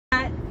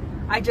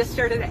I just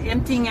started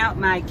emptying out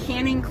my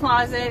canning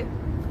closet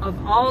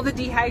of all the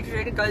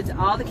dehydrated goods,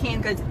 all the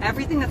canned goods,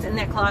 everything that's in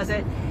that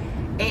closet.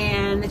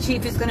 And the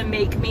chief is going to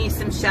make me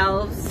some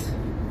shelves.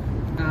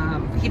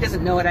 He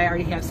doesn't know it. I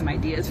already have some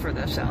ideas for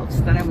the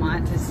shelves that I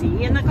want to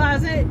see in the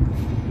closet.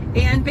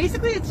 And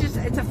basically it's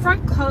a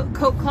front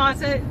coat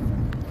closet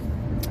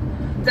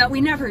that we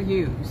never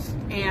use.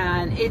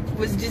 And it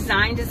was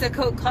designed as a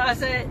coat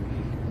closet,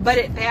 but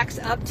it backs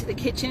up to the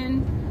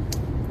kitchen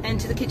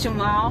and to the kitchen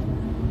wall.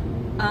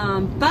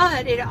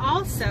 But it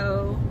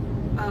also,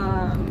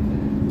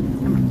 I'm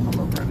going to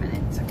pull over a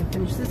minute so I can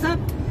finish this up.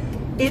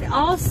 It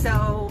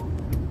also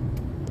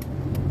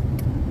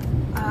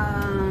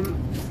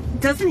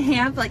doesn't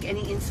have like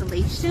any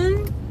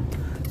insulation,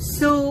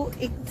 so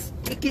it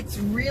gets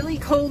really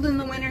cold in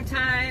the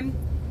wintertime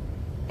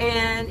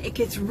and it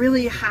gets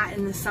really hot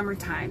in the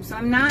summertime. So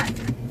I'm not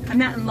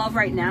in love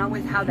right now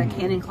with how the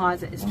canning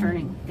closet is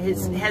turning.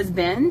 Has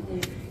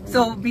been.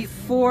 So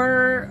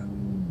before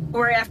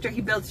or after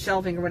he builds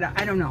shelving or whatever,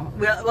 I don't know.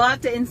 We'll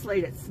have to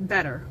insulate it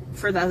better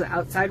for the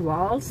outside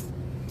walls.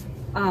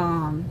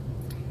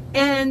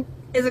 And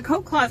as a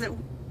coat closet,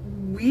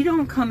 we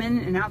don't come in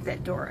and out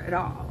that door at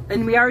all.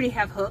 And we already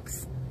have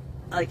hooks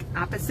like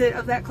opposite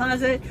of that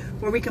closet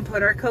where we can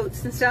put our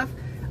coats and stuff.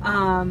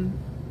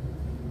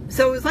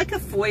 So it was like a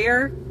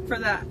foyer for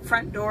the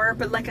front door,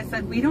 but like I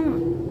said, we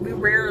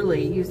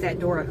rarely use that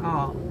door at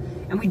all.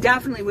 And we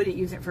definitely wouldn't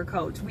use it for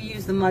coats. We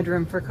use the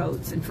mudroom for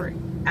coats and for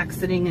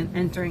exiting and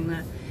entering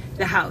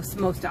the house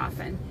most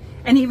often.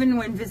 And even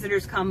when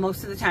visitors come,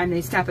 most of the time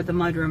they stop at the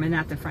mudroom and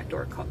not the front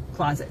door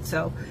closet.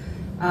 So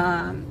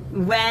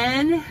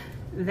when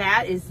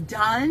that is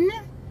done,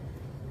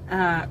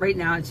 right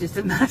now it's just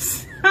a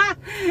mess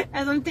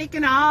as I'm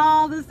taking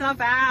all the stuff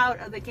out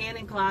of the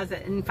canning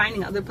closet and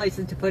finding other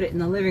places to put it in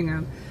the living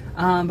room.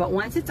 But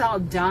once it's all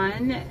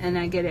done and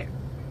I get it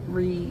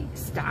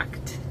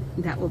restocked,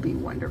 that will be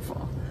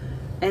wonderful.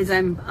 As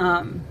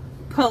I'm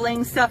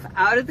pulling stuff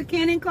out of the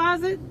canning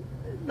closet,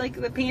 like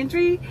the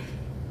pantry,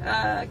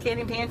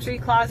 canning pantry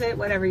closet,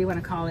 whatever you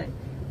want to call it.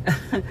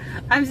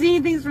 I'm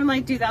seeing things from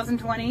like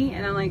 2020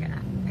 and I'm like,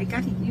 I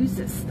gotta use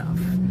this stuff.